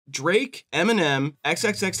Drake, Eminem,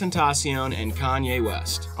 XXXTentacion, and Kanye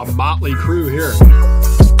West. A motley crew here.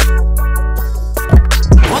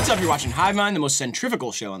 What's up? You're watching HIVEMIND, the most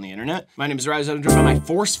centrifugal show on the internet. My name is Rise, I'm joined by my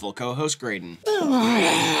forceful co-host, Graydon.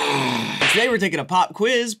 Today we're taking a pop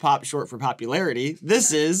quiz, pop short for popularity.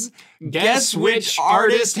 This is Guess which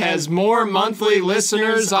artist has more monthly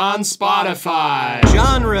listeners on Spotify?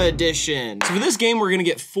 Genre edition. So for this game, we're gonna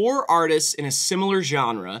get 4 artists in a similar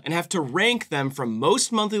genre and have to rank them from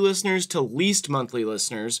most monthly listeners to least monthly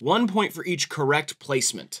listeners. 1 point for each correct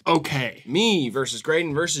placement. Okay. Me versus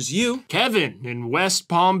Graydon versus you. Kevin in West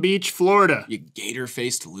Palm Beach, Florida. You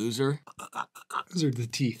gator-faced loser. Those are the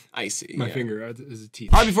teeth. I see. My yeah. finger is a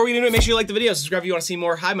teeth. All right, before we get into it, make sure you like the video, subscribe if you want to see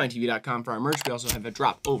more, HIVEMINDTV.com for our merch. We also have a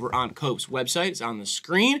drop over on Cope's website. It's on the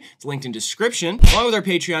screen. It's linked in description, along with our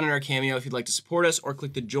Patreon and our Cameo if you'd like to support us, or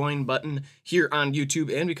click the join button here on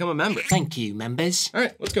YouTube and become a member. Thank you, members. All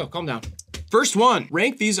right, let's go. Calm down. First one,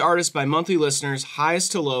 rank these artists by monthly listeners,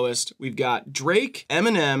 highest to lowest. We've got Drake,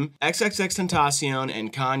 Eminem, XXXTentacion,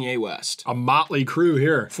 and Kanye West. A motley crew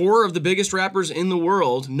here. 4 of the biggest rappers in the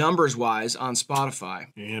world, numbers-wise, on Spotify.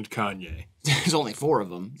 And Kanye. There's only 4 of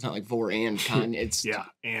them. It's not like 4 and Kanye. It's Yeah,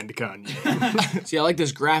 and Kanye. See, I like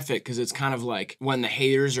this graphic because it's kind of like when the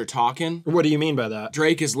haters are talking. What do you mean by that?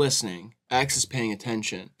 Drake is listening. X is paying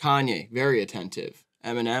attention. Kanye, very attentive.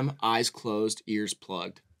 Eminem, eyes closed, ears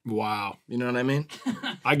plugged. Wow. You know what I mean?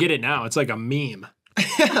 I get it now. It's like a meme.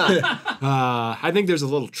 I think there's a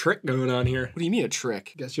little trick going on here. What do you mean a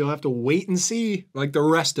trick? Guess you'll have to wait and see, like the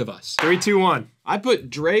rest of us. 3, 2, 1. I put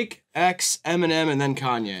Drake, X, Eminem, and then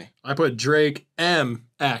Kanye. I put Drake, M,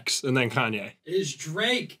 X, and then Kanye. It is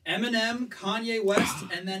Drake, Eminem, Kanye West,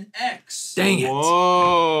 and then X. Dang it.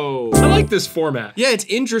 Whoa. I like this format. Yeah, it's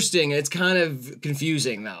interesting. It's kind of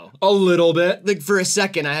confusing, though. A little bit. Like, for a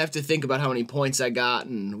second, I have to think about how many points I got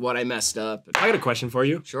and what I messed up. I got a question for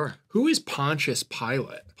you. Sure. Who is Pontius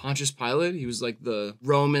Pilate? Pontius Pilate, he was like the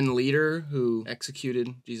Roman leader who executed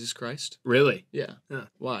Jesus Christ. Really? Yeah. Huh.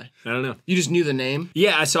 Why? I don't know. You just knew the name?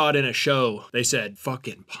 Yeah, I saw it in a show. They said,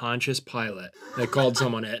 fucking Pontius Pilate. They called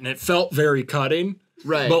someone it, and it felt very cutting.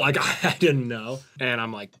 Right. But like, I didn't know. And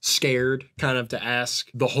I'm like scared kind of to ask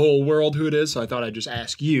the whole world who it is. So I thought I'd just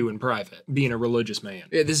ask you in private, being a religious man.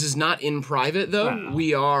 Yeah, this is not in private, though. Wow.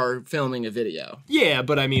 We are filming a video. Yeah,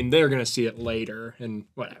 but I mean, they're going to see it later and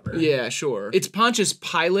whatever. Yeah, sure. It's Pontius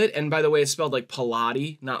Pilate, and by the way, it's spelled like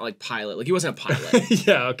Pilate, not like pilot. Like, he wasn't a pilot.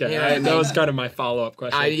 Yeah, okay. Yeah, That was kind of my follow-up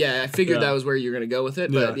question. I figured Yeah. that was where you were going to go with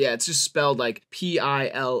it, but Yeah. yeah, it's just spelled like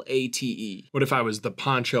Pilate. What if I was the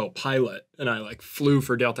poncho pilot and I like flew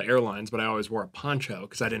for Delta Airlines, but I always wore a poncho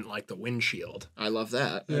because I didn't like the windshield? I love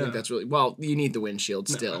that. I Yeah. think that's really, well, you need the windshield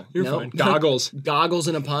still. You're No? fine. Goggles. Goggles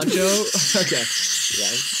and a poncho? Okay. Yeah,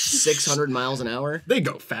 600 miles an hour? They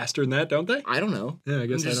go faster than that, don't they? I don't know. Yeah, I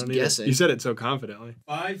guess I'm I just don't either. guessing. You said it so confidently.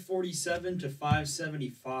 547 to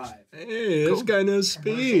 575. Hey, this guy knows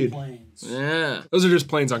Commercial speed. planes. Yeah. Those are just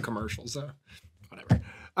planes on commercials, though. Whatever.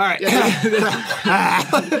 All right.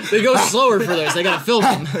 They go slower for those. They gotta film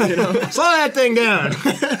them, you know? Slow that thing down.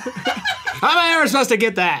 How am I ever supposed to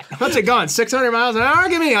get that? What's it going, 600 miles an hour?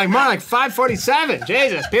 Give me like more like 547.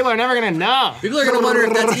 Jesus, people are never gonna know. People are gonna wonder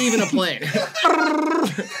if that's even a plane.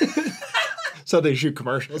 So they shoot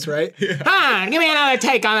commercials, right? Yeah. Come on, give me another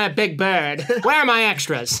take on that big bird. Where are my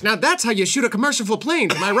extras? Now that's how you shoot a commercial for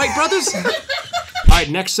planes. Am I right, brothers? All right,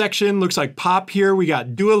 next section looks like pop here. We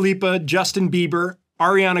got Dua Lipa, Justin Bieber,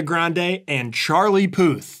 Ariana Grande, and Charlie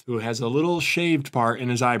Puth, who has a little shaved part in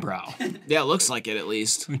his eyebrow, Yeah, it looks like it at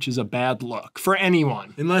least. which is a bad look for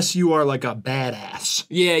anyone, unless you are like a badass.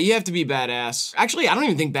 Yeah, you have to be badass. Actually, I don't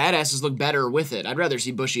even think badasses look better with it. I'd rather see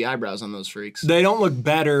bushy eyebrows on those freaks. They don't look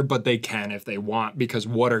better, but they can if they want, because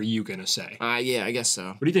what are you gonna say? Yeah, I guess so.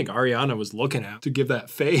 What do you think Ariana was looking at to give that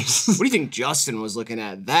face? What do you think Justin was looking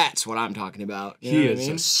at? That's what I'm talking about. You know He what I is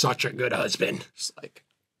mean? such a good husband. Just like,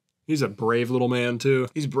 He's a brave little man, too.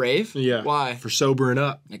 he's brave? Yeah. Why? For sobering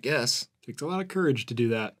up. I guess. Takes a lot of courage to do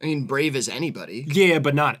that. I mean, brave as anybody. Yeah,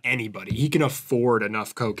 but not anybody. He can afford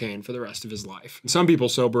enough cocaine for the rest of his life. And some people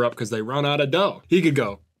sober up because they run out of dough. He could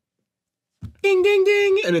go, ding, ding,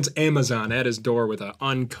 ding, and it's Amazon at his door with an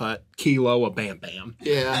uncut kilo of Bam Bam.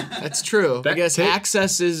 Yeah, that's true. I That guess take-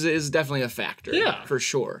 access is definitely a factor. Yeah. For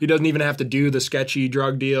sure. He doesn't even have to do the sketchy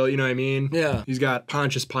drug deal, you know what I mean? Yeah. He's got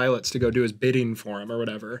Pontius Pilates to go do his bidding for him or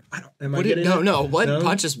whatever. Am I What getting no, it? no, what? No?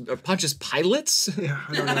 Pontius Pilates? Yeah,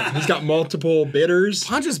 I don't know. He's got multiple bidders.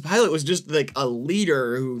 Pontius Pilate was just like a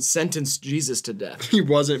leader who sentenced Jesus to death. He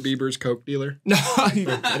wasn't Bieber's coke dealer. No,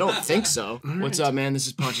 I don't think so. What's up, man? This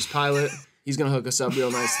is Pontius Pilate. He's gonna hook us up real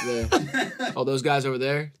nice today. Oh, those guys over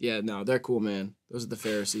there? Yeah, no, they're cool, man. Those are the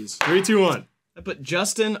Pharisees. 3, 2, 1. I put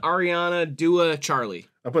Justin, Ariana, Dua, Charlie.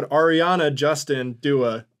 I put Ariana, Justin,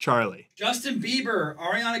 Dua, Charlie. Justin Bieber,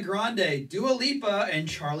 Ariana Grande, Dua Lipa, and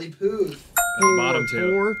Charlie Puth. The bottom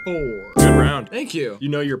two. 4-4. Good round. Thank you. You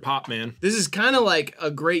know your pop, man. This is kind of like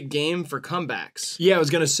a great game for comebacks. Yeah, I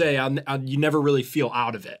was gonna say, you never really feel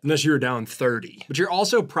out of it unless you were down 30. But you're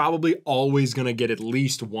also probably always gonna get at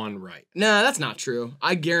least one right. Nah, that's not true.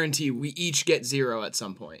 I guarantee we each get 0 at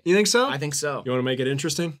some point. You think so? I think so. You wanna make it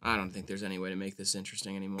interesting? I don't think there's any way to make this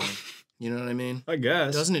interesting anymore. You know what I mean? I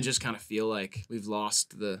guess. Doesn't it just kind of feel like we've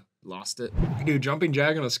lost it? You can do a jumping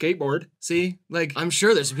jack on a skateboard. See? Like, I'm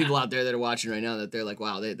sure there's some people out there that are watching right now that they're like,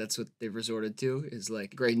 wow, that's what they've resorted to, is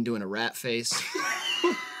like Graydon doing a rat face.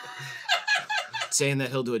 Saying that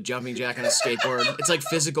he'll do a jumping jack on a skateboard. It's like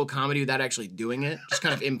physical comedy without actually doing it. Just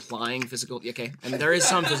kind of implying physical, okay. And there is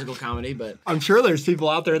some physical comedy, but. I'm sure there's people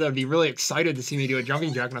out there that would be really excited to see me do a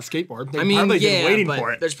jumping jack on a skateboard. They've I mean, probably yeah, been waiting but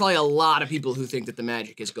for it. there's probably a lot of people who think that the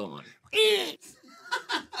magic is gone.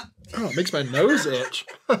 Oh, it makes my nose itch.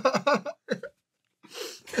 It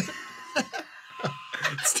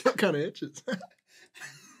still kind of itches.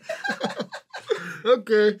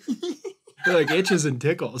 Okay. They're like itches and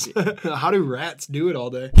tickles. How do rats do it all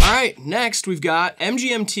day? All right, next we've got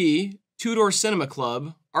MGMT, Two Door Cinema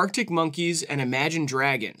Club, Arctic Monkeys, and Imagine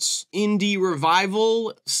Dragons. Indie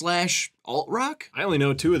revival / alt rock? I only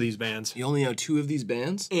know 2 of these bands. You only know 2 of these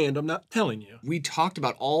bands? And I'm not telling you. We talked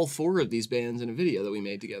about all 4 of these bands in a video that we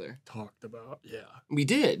made together. Talked about, yeah. We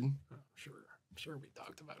did. I'm sure we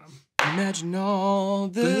talked about them. Imagine all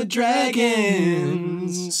the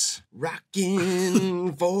dragons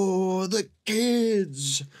rocking for the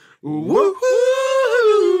kids. Woohoo!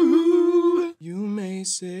 You may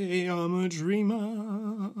say I'm a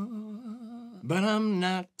dreamer, but I'm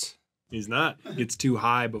not. He's not. Gets too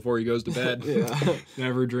high before he goes to bed. Yeah.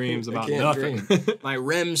 Never dreams about can't nothing. My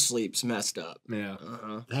REM sleep's messed up. Yeah.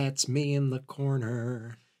 That's me in the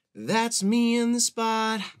corner. That's me in the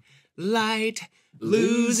spotlight,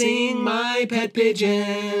 losing my pet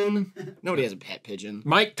pigeon. Nobody has a pet pigeon.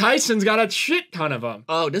 Mike Tyson's got a shit ton of them.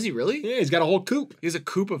 Oh, does he really? Yeah, he's got a whole coop. He has a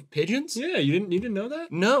coop of pigeons? Yeah, you didn't know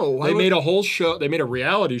that? No. They made a whole show. They made a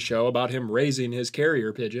reality show about him raising his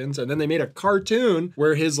carrier pigeons, and then they made a cartoon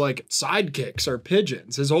where his like sidekicks are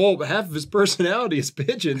pigeons. Half of his personality is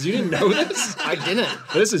pigeons. You didn't know this? I didn't.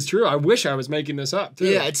 This is true. I wish I was making this up too.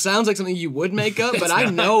 Yeah, it sounds like something you would make up, but I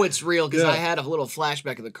know it's real because I had a little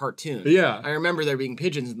flashback of the cartoon. Yeah. I remember there being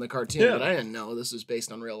pigeons in the cartoon, Yeah. but I didn't know this was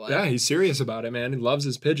based on real life. Yeah, he's serious about it, man. He loves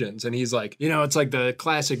his pigeons. And he's like, it's like the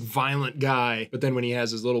classic violent guy. But then when he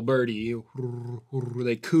has his little birdie,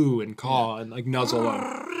 they coo and caw and like nuzzle him.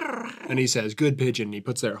 And he says, good pigeon. And he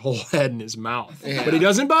puts their whole head in his mouth. Yeah. But he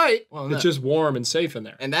doesn't bite. Well, no. It's just warm and safe in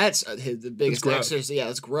there. And that's the biggest growth. exercise. Yeah,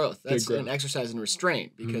 that's growth. That's growth. an exercise in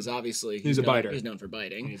restraint because obviously He's a biter. He's known for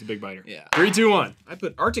biting. He's a big biter. Yeah. 3, 2, 1. I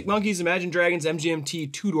put Arctic Monkeys, Imagine Dragons,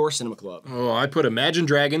 MGMT, Two Door Cinema Club. Oh, I put Imagine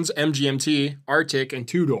Dragons, MGMT, Arctic, and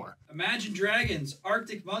Two Door. Imagine Dragons,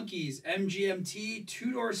 Arctic Monkeys, MGMT,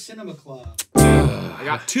 Two Door Cinema Club. I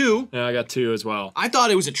got 2. Yeah, I got 2 as well. I thought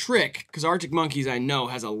it was a trick because Arctic Monkeys, I know,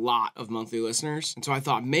 has a lot of monthly listeners. And so I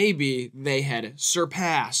thought maybe they had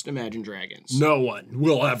surpassed Imagine Dragons. No one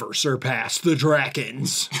will ever surpass the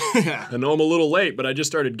Dragons. I know I'm a little late, but I just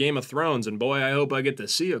started Game of Thrones, and boy, I hope I get to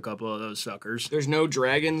see a couple of those suckers. There's no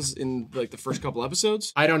dragons in like the first couple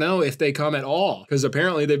episodes? I don't know if they come at all, because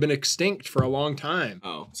apparently they've been extinct for a long time.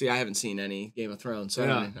 Oh, see, I haven't seen any Game of Thrones, so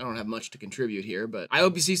Yeah. I don't have much to contribute here, but I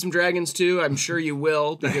hope you see some dragons too. I'm sure you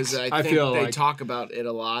will, because I think feel they like- talk about it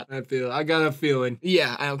a lot. I got a feeling.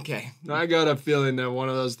 Yeah, okay. I got a feeling that one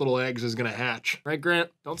of those little eggs is gonna hatch. Right, Grant?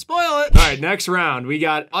 Don't spoil it. All right, next round. We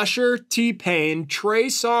got Usher, T-Pain, Trey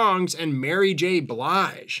Songz, and Mary J.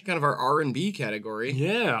 Blige. Kind of our R&B category.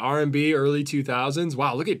 Yeah, R&B, early 2000s.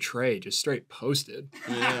 Wow, look at Trey, just straight posted.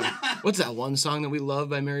 Yeah. What's that one song that we love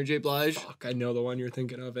by Mary J. Blige? Fuck, I know the one you're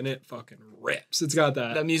thinking of, and it fucking rips. It's got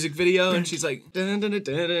that. That music video, and she's like,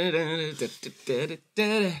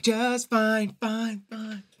 just fine.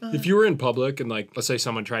 If you were in public and like, let's say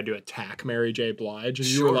someone tried to attack Mary J. Blige and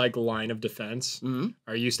you were Sure. like line of defense,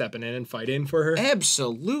 are you stepping in and fighting for her?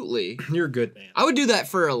 Absolutely. You're a good man. I would do that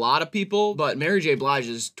for a lot of people, but Mary J. Blige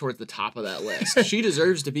is towards the top of that list. She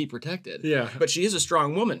deserves to be protected. Yeah. But she is a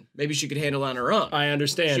strong woman. Maybe she could handle it on her own. I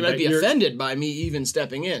understand. She might but be you're- offended by me even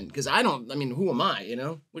stepping in, because who am I, you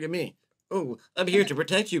know? Look at me. Oh, I'm here to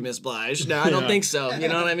protect you, Miss Blige. No, I don't Yeah. think so. You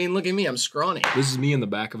know what I mean? Look at me, I'm scrawny. This is me in the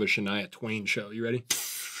back of a Shania Twain show. You ready?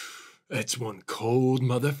 That's one cold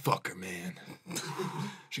motherfucker, man.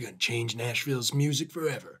 She's gonna change Nashville's music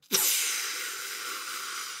forever.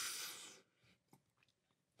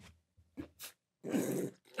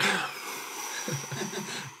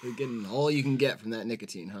 You're getting all you can get from that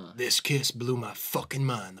nicotine, huh? This kiss blew my fucking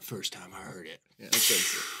mind the first time I heard it. Yeah,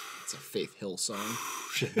 it's a Faith Hill song.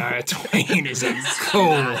 Shania Twain is a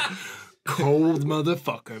cold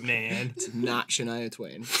motherfucker, man. It's not Shania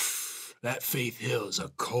Twain. That Faith Hill is a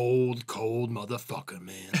cold motherfucker,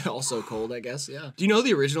 man. Also cold, I guess, yeah. Do you know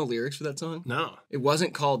the original lyrics for that song? No. It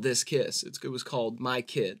wasn't called This Kiss. It was called My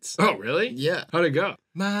Kids. Oh, really? Yeah. How'd it go?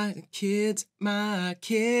 My kids,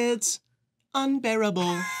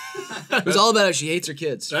 unbearable. It was all about how she hates her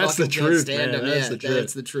kids. She That's the fucking can't truth, stand man. them. That's Yeah, the truth.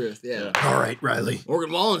 That's the truth, yeah. All right, Riley.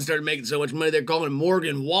 Morgan Wallen started making so much money, they're calling him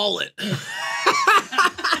Morgan Wallet.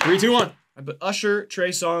 3, 2, 1. I put Usher, Trey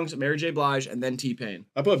Songz, Mary J. Blige, and then T-Pain.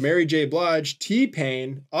 I put Mary J. Blige,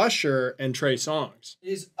 T-Pain, Usher, and Trey Songz.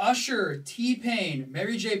 It is Usher, T-Pain,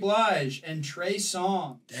 Mary J. Blige, and Trey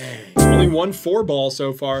Songz. Dang. Only 1 4-ball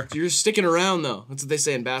so far. So you're sticking around, though. That's what they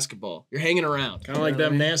say in basketball. You're hanging around. Kind of like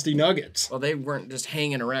them nasty Nuggets. Well, they weren't just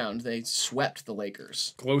hanging around. They swept the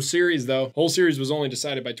Lakers. Close series, though. Whole series was only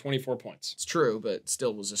decided by 24 points. It's true, but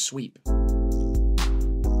still was a sweep.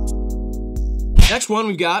 Next one,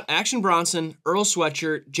 we've got Action Bronson, Earl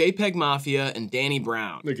Sweatshirt, JPEG Mafia, and Danny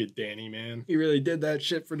Brown. Look at Danny, man. He really did that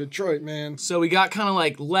shit for Detroit, man. So we got kind of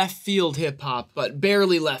like left field hip hop, but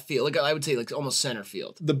barely left field. Like I would say, like almost center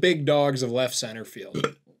field. The big dogs of left center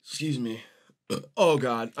field. Excuse me. Oh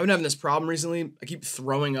God, I've been having this problem recently. I keep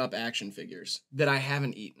throwing up action figures that I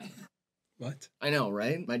haven't eaten. What? I know,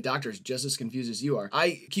 right? My doctor's just as confused as you are.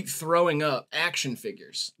 I keep throwing up action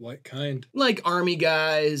figures. What kind? Like army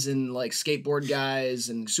guys and like skateboard guys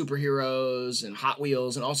and superheroes and Hot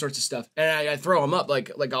Wheels and all sorts of stuff. And I throw them up like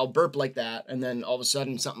I'll burp like that and then all of a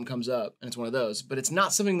sudden something comes up and it's one of those. But it's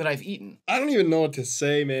not something that I've eaten. I don't even know what to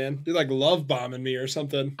say, man. You're like love bombing me or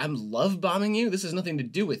something. I'm love bombing you? This has nothing to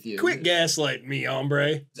do with you. Quit gaslighting me,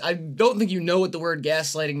 hombre. I don't think you know what the word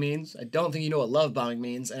gaslighting means. I don't think you know what love bombing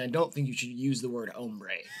means. And I don't think you should use the word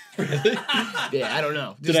hombre. Really? Yeah, I don't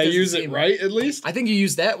know. Did I use it right at least? I think you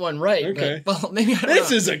used that one right. Okay. But, well, maybe I don't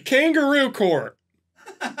This know. is a kangaroo court.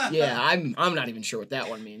 Yeah, I'm not even sure what that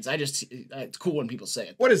one means. It's cool when people say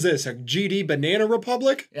it. What is this, a GD Banana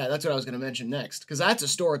Republic? Yeah, that's what I was going to mention next. Because that's a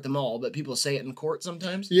store at the mall, but people say it in court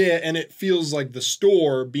sometimes. Yeah, and it feels like the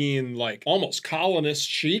store being like almost colonist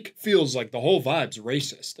chic feels like the whole vibe's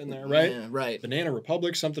racist in there, right? Yeah, right. Banana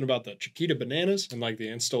Republic, something about the Chiquita bananas and like the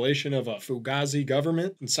installation of a Fugazi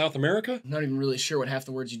government in South America. I'm not even really sure what half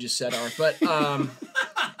the words you just said are, but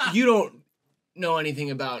you don't know anything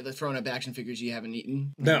about the thrown up action figures you haven't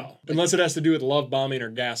eaten? No, unless it has to do with love bombing or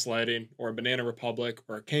gaslighting or a Banana Republic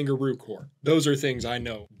or a kangaroo court. Those are things I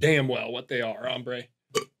know damn well what they are, hombre.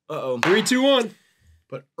 Uh-oh. 3, 2, 1.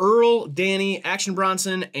 But Earl, Danny, Action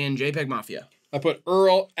Bronson, and JPEG Mafia. I put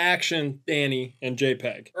Earl, Action, Danny, and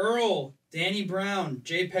JPEG. Earl, Danny Brown,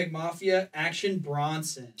 JPEG Mafia, Action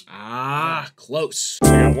Bronson. Ah, close.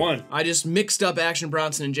 I got 1. I just mixed up Action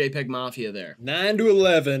Bronson and JPEG Mafia there. 9 to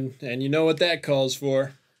 11, and you know what that calls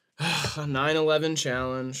for. A 9/11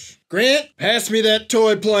 challenge. Grant, pass me that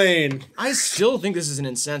toy plane. I still think this is an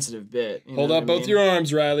insensitive bit. You Hold know up what I both mean? your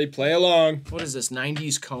arms, Riley. Play along. What is this,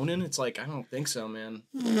 90s Conan? It's like, I don't think so, man.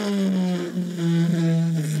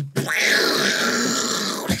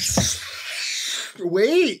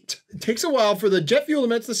 Wait. It takes a while for the jet fuel to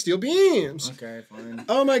match the steel beams. Okay, fine.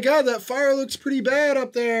 Oh my god, that fire looks pretty bad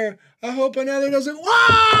up there. I hope another doesn't.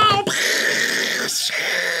 Wow! I'm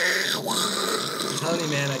telling you,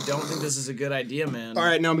 man, I don't think this is a good idea, man. All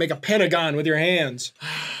right, now make a pentagon with your hands.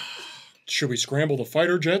 Should we scramble the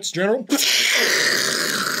fighter jets, General? Oh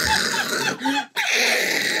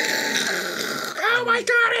my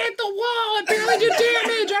god, it hit the wall! It barely did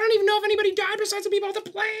damage! I don't even know if anybody died besides the people on the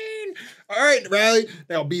plane! Alright, Riley,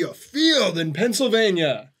 there'll be a field in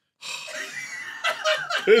Pennsylvania.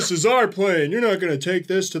 This is our plane. You're not gonna take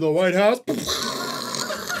this to the White House.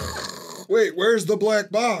 Wait, where's the black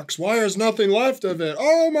box? Why is nothing left of it?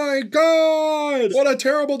 Oh my god! What a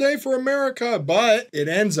terrible day for America! But it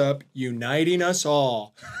ends up uniting us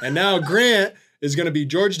all. And now Grant is going to be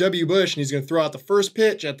George W. Bush, and he's going to throw out the first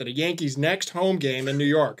pitch at the Yankees' next home game in New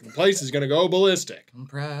York. The place is going to go ballistic. I'm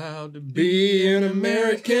proud to Be an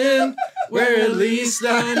American, where at least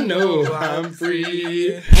I know I'm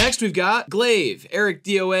free. Next, we've got Glaive, Eric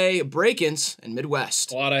DOA, Breakins, and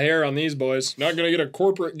Midwest. A lot of hair on these boys. Not going to get a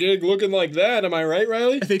corporate gig looking like that, am I right,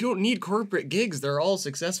 Riley? They don't need corporate gigs. They're all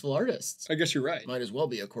successful artists. I guess you're right. Might as well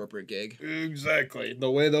be a corporate gig. Exactly. The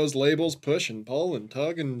way those labels push and pull and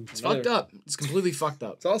tug and... It's fucked up. It's completely Completely fucked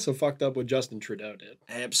up. It's also fucked up what Justin Trudeau did.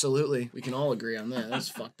 Absolutely. We can all agree on that. That's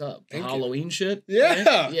fucked up. The Halloween shit.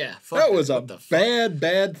 Yeah. Yeah. Fuck That was a What the fuck?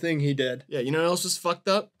 bad thing he did. Yeah, you know what else was fucked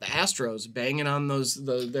up? The Astros banging on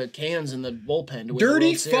the cans in the bullpen to win Dirty the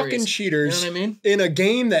World Series. fucking cheaters. You know what I mean? In a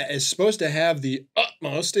game that is supposed to have the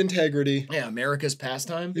utmost integrity. Yeah, America's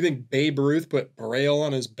pastime. You think Babe Ruth put Braille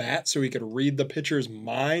on his bat so he could read the pitcher's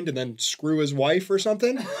mind and then screw his wife or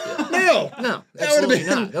something? No. No, That would have absolutely been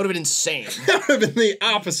not. That would have been insane. That would have been the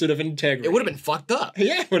opposite of integrity. It would have been fucked up.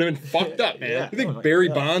 Yeah, it would have been fucked up, man. Yeah. You think Oh my Barry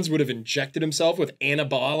God. Bonds would have injected himself with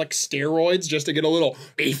anabolic steroids just to get a little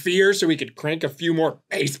beefier so he could crank a few more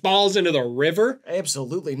baseballs into the river?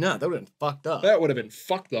 Absolutely not. That would have been fucked up. That would have been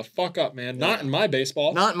fucked the fuck up, man. Not in my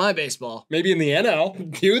baseball. Not in my baseball. Maybe in the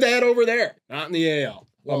NL. Do that over there. Not in the AL.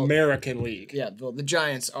 Well, American League. Yeah, well, the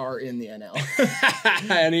Giants are in the NL.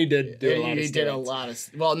 And he did do a lot of He did a steroids. lot of.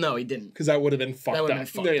 Well, no, he didn't. Because that would have been fucked That would up.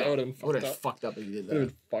 have been fucked Yeah, up. that would have been That would have fucked up. fucked up if he did That would that. have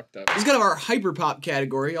been fucked up. It's kind of our hyperpop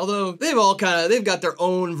category, although they've got their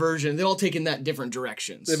own version. They've all taken that different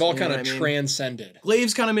directions. They've all You know kind of what I mean? transcended.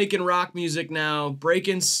 Glave's kind of making rock music now.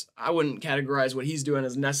 Breakins, I wouldn't categorize what he's doing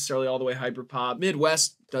as necessarily all the way hyperpop.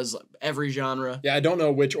 Midwest does every genre. Yeah, I don't know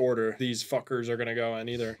which order these fuckers are gonna go in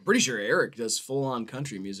either. Pretty sure Eric does full-on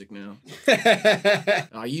country music now.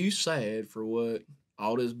 Are you sad for what?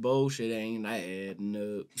 All this bullshit ain't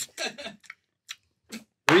adding up.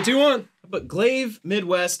 3, 2, 1. But Glaive,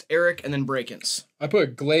 Midwest, Eric, and then Breakins. I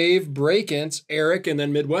put Glaive, Breakins, Eric, and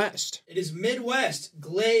then Midwest. It is Midwest,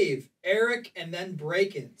 Glaive, Eric, and then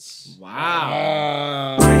Breakins. Wow.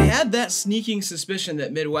 Ah. I had that sneaking suspicion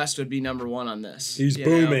that Midwest would be number one on this. He's You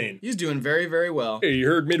know? booming. He's doing very, very well. Hey, you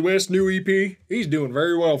heard Midwest new EP? He's doing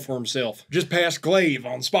very well for himself. Just past Glaive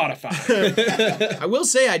on Spotify. I will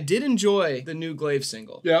say I did enjoy the new Glaive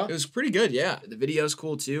single. Yeah? It was pretty good, yeah. The video's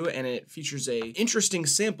cool too, and it features a interesting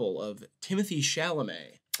sample of Timothy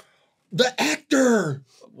Chalamet. The actor!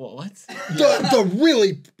 What? The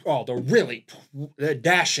really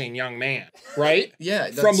dashing young man, right? Yeah.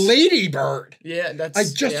 From Lady Bird. Yeah, that's... I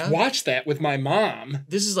just yeah. watched that with my mom.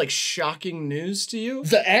 This is like shocking news to you?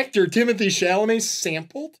 The actor Timothy Chalamet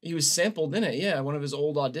sampled? He was sampled in it, yeah, one of his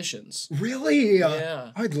old auditions. Really?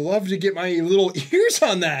 Yeah. I'd love to get my little ears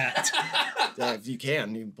on that. If you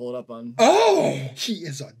can pull it up on... Oh! He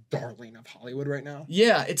is a darling of Hollywood right now.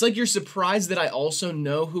 Yeah, it's like you're surprised that I also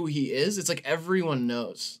know who he is. It's like everyone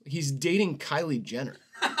knows. He's dating Kylie Jenner.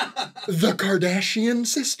 The Kardashian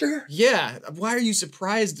sister? Yeah, why are you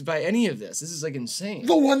surprised by any of this? This is like insane.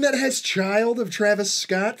 The one that has child of Travis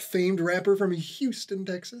Scott, famed rapper from Houston,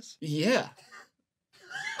 Texas? Yeah.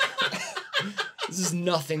 This is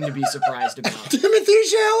nothing to be surprised about. Timothy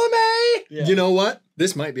Chalamet! Yeah. You know what?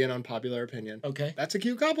 This might be an unpopular opinion. Okay. That's a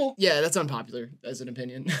cute couple. Yeah, that's unpopular as an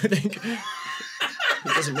opinion, I think.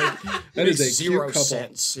 It doesn't make, That is a cute zero couple.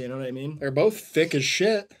 sense, you know what I mean? They're both thick as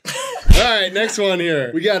shit. All right, next one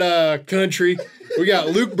here. We got country. We got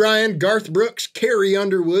Luke Bryan, Garth Brooks, Carrie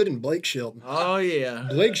Underwood, and Blake Shelton. Oh, yeah.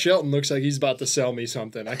 Blake Shelton looks like he's about to sell me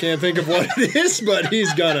something. I can't think of what it is, but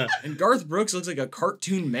he's gonna. And Garth Brooks looks like a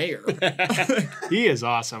cartoon mayor. He is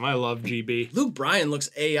awesome. I love GB. Luke Bryan looks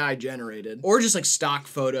AI generated. Or just like stock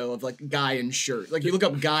photo of like guy in shirt. Like you look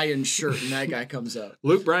up guy in shirt and that guy comes up.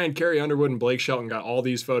 Luke Bryan, Carrie Underwood, and Blake Shelton got all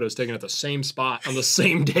these photos taken at the same spot on the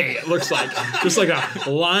same day. It looks like just like a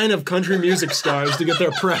line of country music stars to get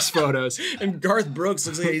their press photos. And Garth Brooks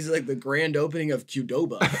looks like he's like the grand opening of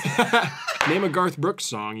Qdoba. Name a Garth Brooks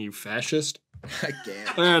song, you fascist. I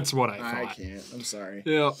can't. That's what I I thought. can't. I'm sorry.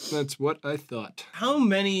 Yeah, that's what I thought. How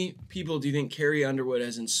many people do you think Carrie Underwood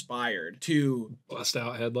has inspired to Bust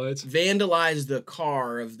out headlights. vandalize the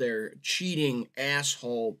car of their cheating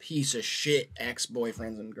asshole piece of shit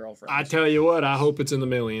ex-boyfriends and girlfriends? I tell you what, I hope it's in the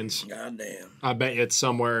millions. Goddamn. I bet you it's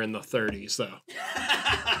somewhere in the 30s, though.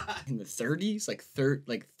 In the 30s? Like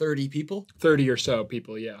 30 people? 30 or so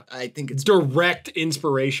people, yeah. I think it's... Direct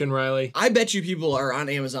inspiration, Riley. I bet you people are on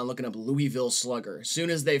Amazon looking up Louisville Slugger as soon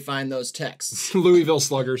as they find those texts. Louisville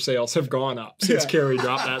Slugger sales have gone up since Yeah. Carrie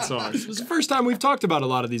dropped that song. This is the first time we've talked about a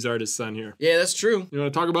lot of these artists on here. Yeah, that's true. You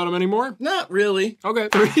want to talk about them anymore? Not really. Okay.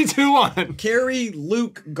 3, 2, 1. Carrie,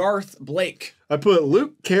 Luke, Garth, Blake. I put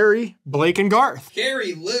Luke, Carrie, Blake, and Garth.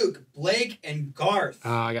 Carrie, Luke, Blake, and Garth.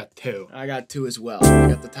 I got 2. I got 2 as well. I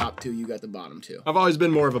got the top 2, you got the bottom 2. I've always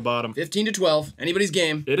been more of a bottom. 15 to 12. Anybody's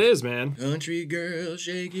game. It is, man. Country girl,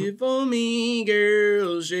 shake it for me,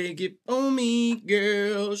 girl, shake it for me,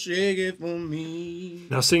 girl, shake it for me.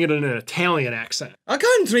 Now sing it in an Italian accent. A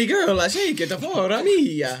country girl, I shake it for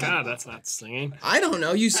me. God, that's not singing. I don't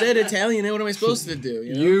know. You said Italian. What am I supposed to do?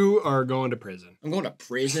 You know? You are going to prison. I'm going to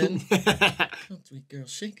prison. Country girl,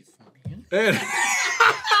 shake it for me. And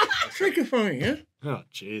Take it from me, yeah? Oh,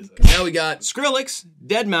 Jesus. Now we got Skrillex,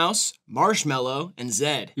 Deadmau5, Marshmello, and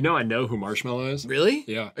Zed. You know I know who Marshmello is? Really?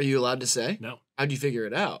 Yeah. Are you allowed to say? No. How'd you figure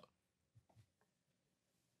it out?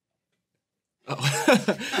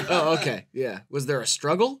 Oh. Oh, okay. Yeah. Was there a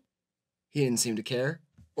struggle? He didn't seem to care.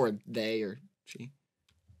 Or they or she.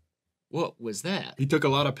 What was that? He took a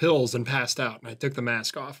lot of pills and passed out, and I took the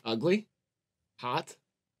mask off. Ugly? Hot?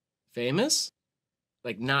 Famous?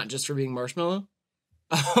 Like not just for being Marshmello?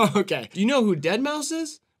 Oh, okay. Do you know who Deadmau5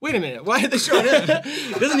 is? Wait a minute. Why did they show him?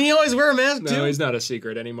 Doesn't he always wear a mask too? No, he's not a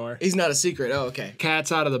secret anymore. He's not a secret. Oh, okay.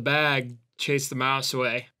 Cat's out of the bag, chase the mouse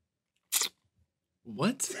away.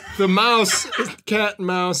 What? The mouse, cat and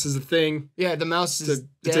mouse is a thing. Yeah, the mouse is It's a dead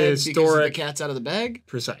because historic- the cat's out of the bag?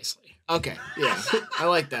 Precisely. Okay, yeah. I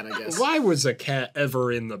like that, I guess. Why was a cat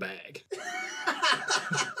ever in the bag?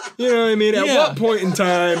 You know what I mean? At Yeah. what point in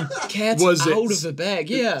time Cat's was it out of the bag.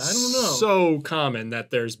 Yeah, I don't know. so common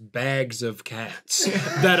that there's bags of cats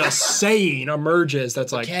that a saying emerges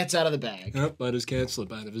that's like, Cat's out of the bag. oh, let his cat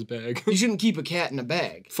slip out of his bag. You shouldn't keep a cat in a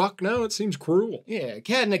bag. Fuck no, it seems cruel. Yeah,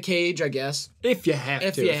 cat in a cage, I guess. If you have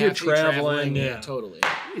If to. you If you're have to be traveling, yeah. totally.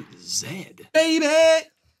 Zed. Baby,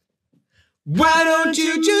 why don't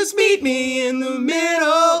you just meet me in the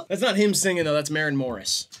middle? That's not him singing though, that's Maren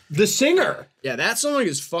Morris. The singer. Yeah, that song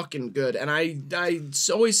is fucking good, and I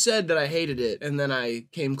always said that I hated it, and then I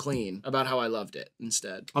came clean about how I loved it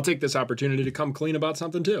instead. I'll take this opportunity to come clean about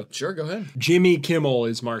something too. Sure, go ahead. Jimmy Kimmel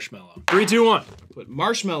is Marshmello. 3, 2, 1. Put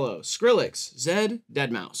Marshmello, Skrillex, Zed,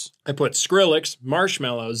 Deadmau5. I put Skrillex,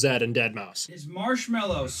 Marshmello, Zed, and Deadmau5. Is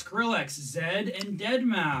Marshmello, Skrillex, Zed, and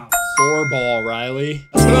Deadmau5. 4-ball, Riley.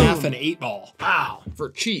 That's half an 8-ball. Wow,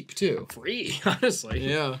 for cheap too. Free, honestly.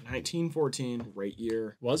 Yeah, 1914, great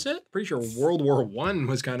year. Was it? Pretty sure World War I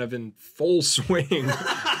was kind of in full swing.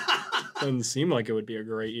 Doesn't seem like it would be a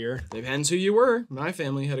great year. Depends who you were. My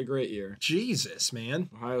family had a great year. Jesus,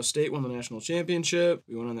 man. Ohio State won the national championship.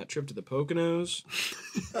 We went on that trip to the Poconos.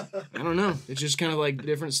 I don't know. It's just kind of like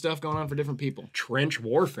different stuff going on for different people. Trench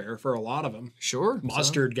warfare for a lot of them. Sure.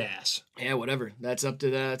 Mustard gas. Yeah, whatever. That's up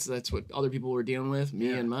to that. That's what other people were dealing with.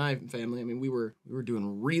 Me and my family. I mean, we were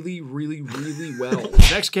doing really, really, really well.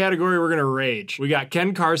 Next category, we're gonna rage. We got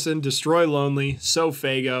Ken Carson, Destroy Lonely,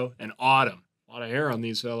 SoFago, and Autumn. A lot of hair on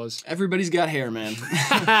these fellas. Everybody's got hair, man.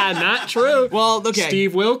 Not true. Well, okay.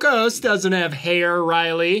 Steve Wilkos doesn't have hair,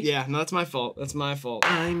 Riley. Yeah, no, that's my fault. That's my fault.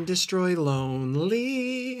 I'm Destroy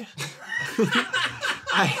Lonely.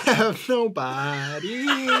 I have nobody.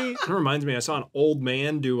 That reminds me, I saw an old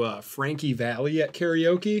man do Frankie Valli at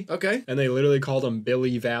karaoke. Okay. And they literally called him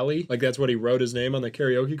Billy Valley. Like that's what he wrote his name on the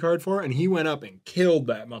karaoke card for. And he went up and killed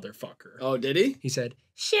that motherfucker. Oh, did he? He said,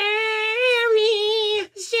 Sherry,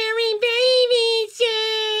 baby,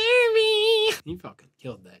 Sherry. He fucking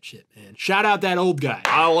killed that shit, man. Shout out that old guy.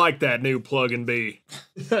 I like that new Plug and B.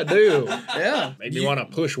 I do. Yeah. Made me want to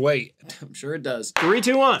push weight. I'm sure it does. 3,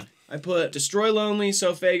 2, 1. I put Destroy Lonely,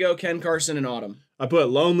 SoFago, Ken Carson, and Autumn. I put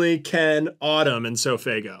Lonely, Ken, Autumn, and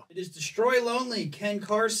SoFago. It is Destroy Lonely, Ken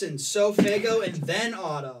Carson, SoFago, and then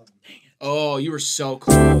Autumn. Oh, you were so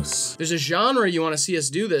close. There's a genre you want to see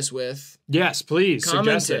us do this with. Yes, please.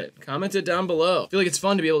 Comment Suggest it. Comment it down below. I feel like it's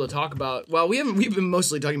fun to be able to talk about, well, we've been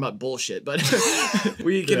mostly talking about bullshit, but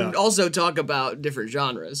we can also talk about different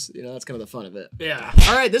genres. You know, that's kind of the fun of it. Yeah.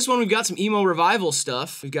 All right, this one we've got some emo revival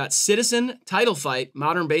stuff. We've got Citizen, Title Fight,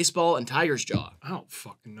 Modern Baseball, and Tiger's Jaw. I don't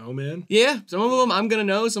fucking know, man. Yeah, some of them I'm gonna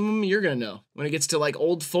know, some of them you're gonna know. When it gets to like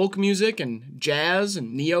old folk music and jazz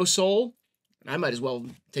and neo soul, I might as well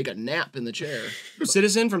take a nap in the chair.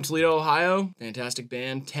 Citizen from Toledo, Ohio. Fantastic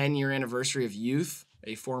band. 10-year anniversary of Youth.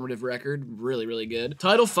 A formative record. Really, really good.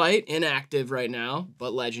 Title Fight, inactive right now,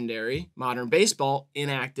 but legendary. Modern Baseball,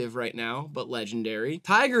 inactive right now, but legendary.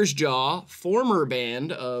 Tiger's Jaw, former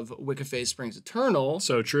band of Wiccaface Springs Eternal.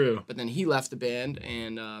 So true. But then he left the band,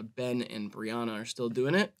 and Ben and Brianna are still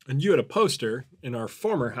doing it. And you had a poster in our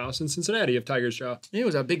former house in Cincinnati of Tiger's Jaw. Yeah, it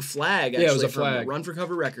was a big flag, actually, Yeah, it was a from flag. Run for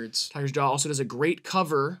Cover Records. Tiger's Jaw also does a great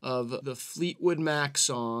cover of the Fleetwood Mac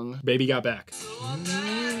song. Baby Got Back.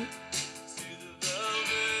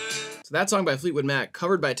 So that song by Fleetwood Mac,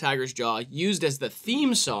 covered by Tiger's Jaw, used as the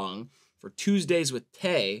theme song for Tuesdays with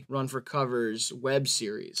Tay, Run for Cover's web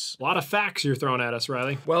series. A lot of facts you're throwing at us,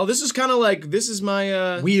 Riley. Well, this is kind of like, this is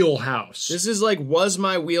my, Wheelhouse. this is like, was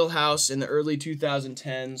my wheelhouse in the early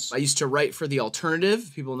 2010s. I used to write for The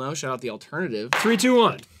Alternative. People know, shout out The Alternative. 3, 2,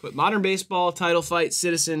 1. Put Modern Baseball, Title Fight,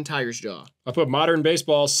 Citizen, Tiger's Jaw. I put Modern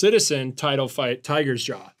Baseball, Citizen, Title Fight, Tiger's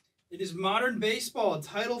Jaw. It is Modern Baseball,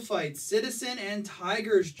 Title Fight, Citizen, and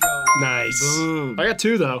Tiger's Jaw. Nice. Boom. I got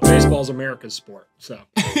 2 though. Baseball's America's sport. So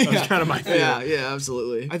that's kind of my theory. Yeah,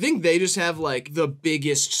 absolutely. I think they just have like the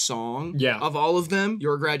biggest song of all of them,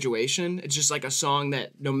 Your Graduation. It's just like a song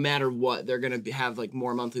that no matter what, they're going to have like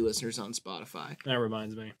more monthly listeners on Spotify. That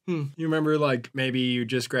reminds me. You remember like maybe you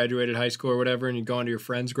just graduated high school or whatever and you go on to your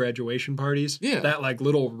friends' graduation parties? Yeah. That like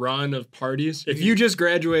little run of parties. If you just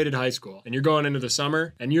graduated high school and you're going into the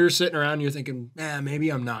summer and you're sitting around and you're thinking, maybe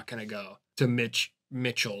I'm not going to go to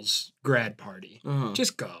Mitchell's grad party.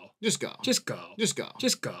 Just go. Just go. Just go. Just go.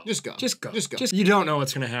 Just go. Just go. Just go. Just go. You don't know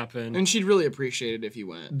what's going to happen. And she'd really appreciate it if you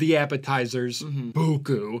went. The appetizers,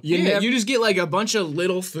 buku. You just get like a bunch of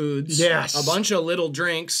little foods. Yes. A bunch of little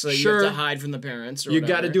drinks so you have to hide from the parents or You got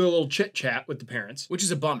to whatever. do a little chit chat with the parents. Which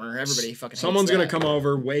is a bummer. Everybody fucking hates Someone's going to that. come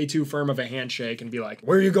over way too firm of a handshake and be like,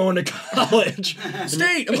 where are you going to college?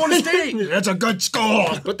 State! I'm going to state! That's a good school.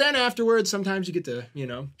 But then afterwards, sometimes you get to,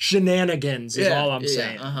 shenanigans is all I'm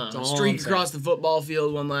saying. That's all Streak I'm saying. across the football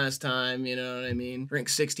field one last time, you know what I mean? Drink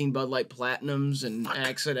 16 Bud Light Platinums and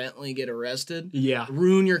accidentally get arrested. Yeah.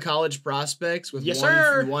 Ruin your college prospects with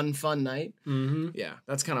sir. one fun night. Mm-hmm. Yeah,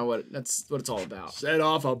 that's kind of what it's all about. Set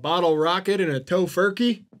off a bottle rocket and a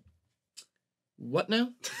tofurkey. What now?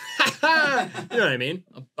 You know what I mean?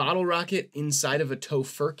 A bottle rocket inside of a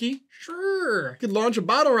tofurkey? Sure. You could launch a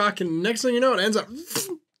bottle rocket and next thing you know, it ends up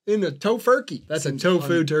in a tofurkey. That's Seems a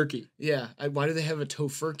tofu fun. turkey. Yeah. Why do they have a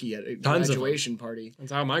tofurkey at a Tons of them. graduation party?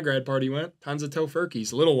 That's how my grad party went. Tons of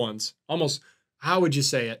tofurkeys, little ones. Almost, how would you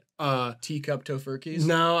say it? Teacup tofurkeys?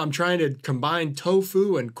 No, I'm trying to combine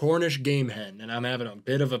tofu and Cornish game hen, and I'm having a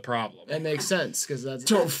bit of a problem. That makes sense, because that's...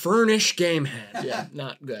 Torfurnish game hen. Yeah,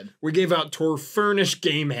 not good. We gave out Torfurnish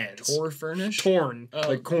game hens. Furnished? Torn, Oh.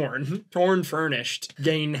 like corn. Torn furnished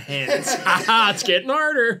game hens. Haha, it's getting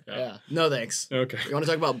harder. Yeah. No thanks. Okay. You want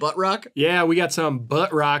to talk about butt rock? Yeah, we got some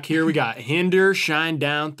butt rock here. We got Hinder, Shine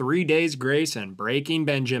Down, 3 Days Grace, and Breaking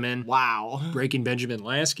Benjamin. Wow. Breaking Benjamin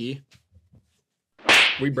Lasky.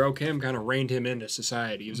 We broke him, kind of reined him into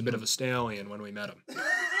society. He was a bit of a stallion when we met him.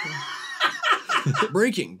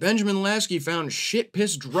 Breaking. Benjamin Lasky found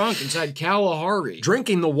shit-pissed drunk inside Kalahari.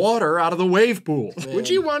 Drinking the water out of the wave pool. Would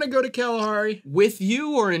you want to go to Kalahari? With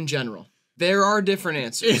you or in general? There are different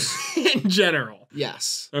answers. In general.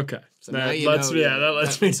 Yes. Okay. So now you know, that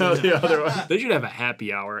lets me know the other one. They should have a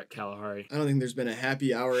happy hour at Kalahari. I don't think there's been a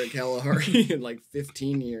happy hour at Kalahari in like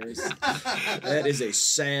 15 years. That is a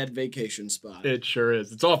sad vacation spot. It sure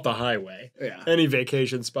is. It's off the highway. Yeah. Any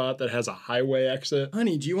vacation spot that has a highway exit.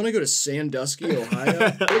 Honey, do you want to go to Sandusky, Ohio?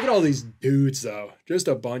 Look at all these dudes, though. Just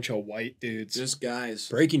a bunch of white dudes. Just guys.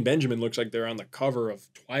 Breaking Benjamin looks like they're on the cover of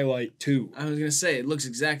Twilight 2. I was going to say, it looks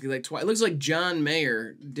exactly like Twilight. It looks like John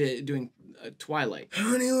Mayer doing Twilight.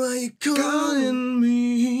 Honey, why you calling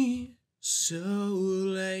me so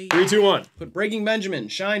late? 3, 2, 1. Put Breaking Benjamin,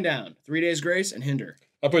 Shine Down, 3 Days Grace, and Hinder.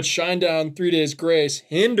 I put Shine Down, 3 Days Grace,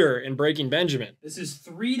 Hinder, and Breaking Benjamin. This is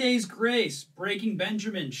 3 Days Grace, Breaking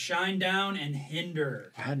Benjamin, Shine Down, and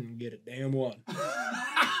Hinder. I didn't get a damn one.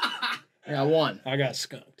 I got one. I got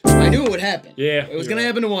skunked. I knew it would happen. Yeah, It was you're going to right.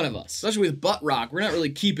 happen to one of us. Especially with Butt Rock. We're not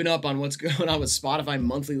really keeping up on what's going on with Spotify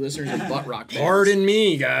monthly listeners and Butt Rock bands. Pardon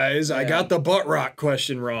me, guys. I Yeah. got the butt rock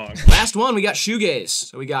question wrong. Last one, we got Shoegaze.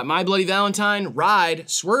 So we got My Bloody Valentine, Ride,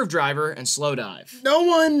 Swerve Driver, and Slow Dive. No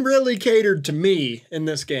one really catered to me in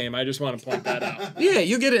this game. I just want to point that out. Yeah,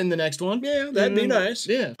 you'll get it in the next one. Yeah, that'd be nice.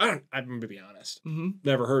 Yeah. I'm gonna be honest. Mm-hmm.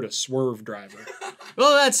 Never heard of Swerve Driver.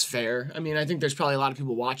 Well, that's fair. I mean, I think there's probably a lot of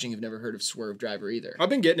people watching who've never heard of Swerve Driver either. I've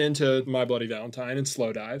been getting into My Bloody Valentine and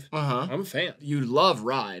Slow Dive. Uh-huh. I'm a fan. You love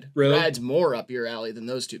Ride. Really? Ride's more up your alley than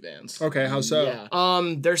those two bands. Okay, how so?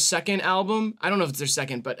 Yeah. Their second album, I don't know if it's their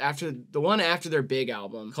second, but after the one after their big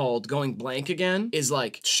album called Going Blank Again is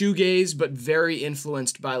like shoegaze, but very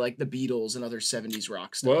influenced by like the Beatles and other 70s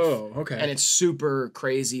rock stuff. Whoa, okay. And it's super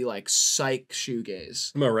crazy, like psych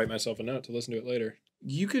shoegaze. I'm gonna write myself a note to listen to it later.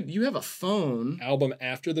 You have a phone, Album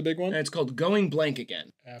after the big one? and it's called Going Blank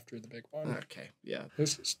Again. After the big one. Okay, yeah.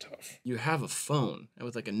 This is tough. You have a phone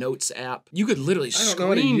with like a notes app. You could literally I don't know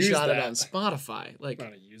how to use screenshot it that. on Spotify. Like, I'm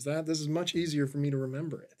not gonna use that. This is much easier for me to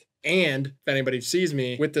remember it. And if anybody sees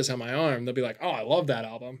me with this on my arm, they'll be like, "Oh, I love that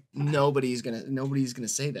album." nobody's gonna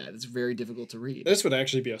say that. It's very difficult to read. This would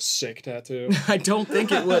actually be a sick tattoo. I don't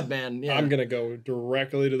think it would, man. Yeah. I'm gonna go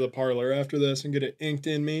directly to the parlor after this and get it inked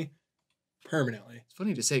in me permanently. It's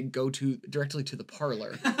funny to say directly to the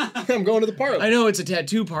parlor. I'm going to the parlor. I know it's a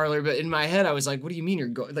tattoo parlor, but in my head I was like, what do you mean you're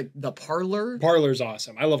going like the parlor? Parlor's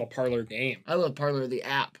awesome. I love a parlor game. I love Parlor the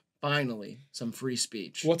app. Finally, some free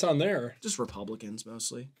speech. What's on there? Just Republicans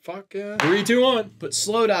mostly. Fuck yeah. 3, 2, 1. Put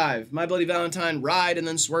Slow Dive, My Bloody Valentine, Ride, and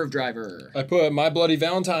then Swerve Driver. I put My Bloody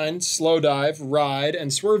Valentine, Slow Dive, Ride,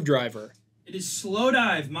 and Swerve Driver. It is Slow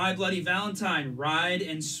Dive, My Bloody Valentine, Ride,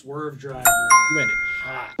 and Swerve Driver. You went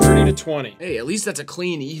hot. 30 to 20. Hey, at least that's a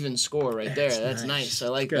clean, even score right there. That's nice. nice. I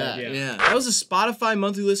like Good, that. yeah. Yeah. That was a Spotify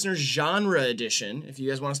monthly listeners genre edition. If you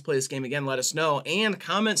guys want us to play this game again, let us know and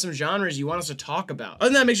comment some genres you want us to talk about. Other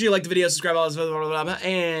than that, make sure you like the video, subscribe, all this, blah, blah, blah, blah.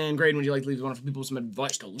 And Graydon, would you like to leave wonderful people some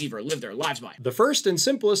advice to leave or live their lives by? The first and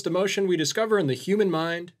simplest emotion we discover in the human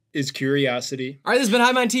mind is curiosity. All right, this has been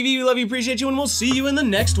HIVEMIND TV. We love you, appreciate you, and we'll see you in the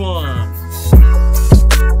next one.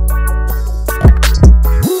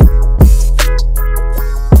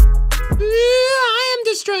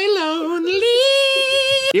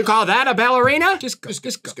 You call that a ballerina? Just go. It's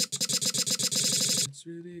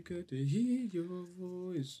really good to hear your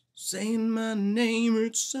voice saying my name.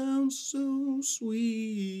 It sounds so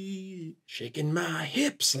sweet. Shaking my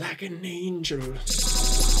hips like an angel.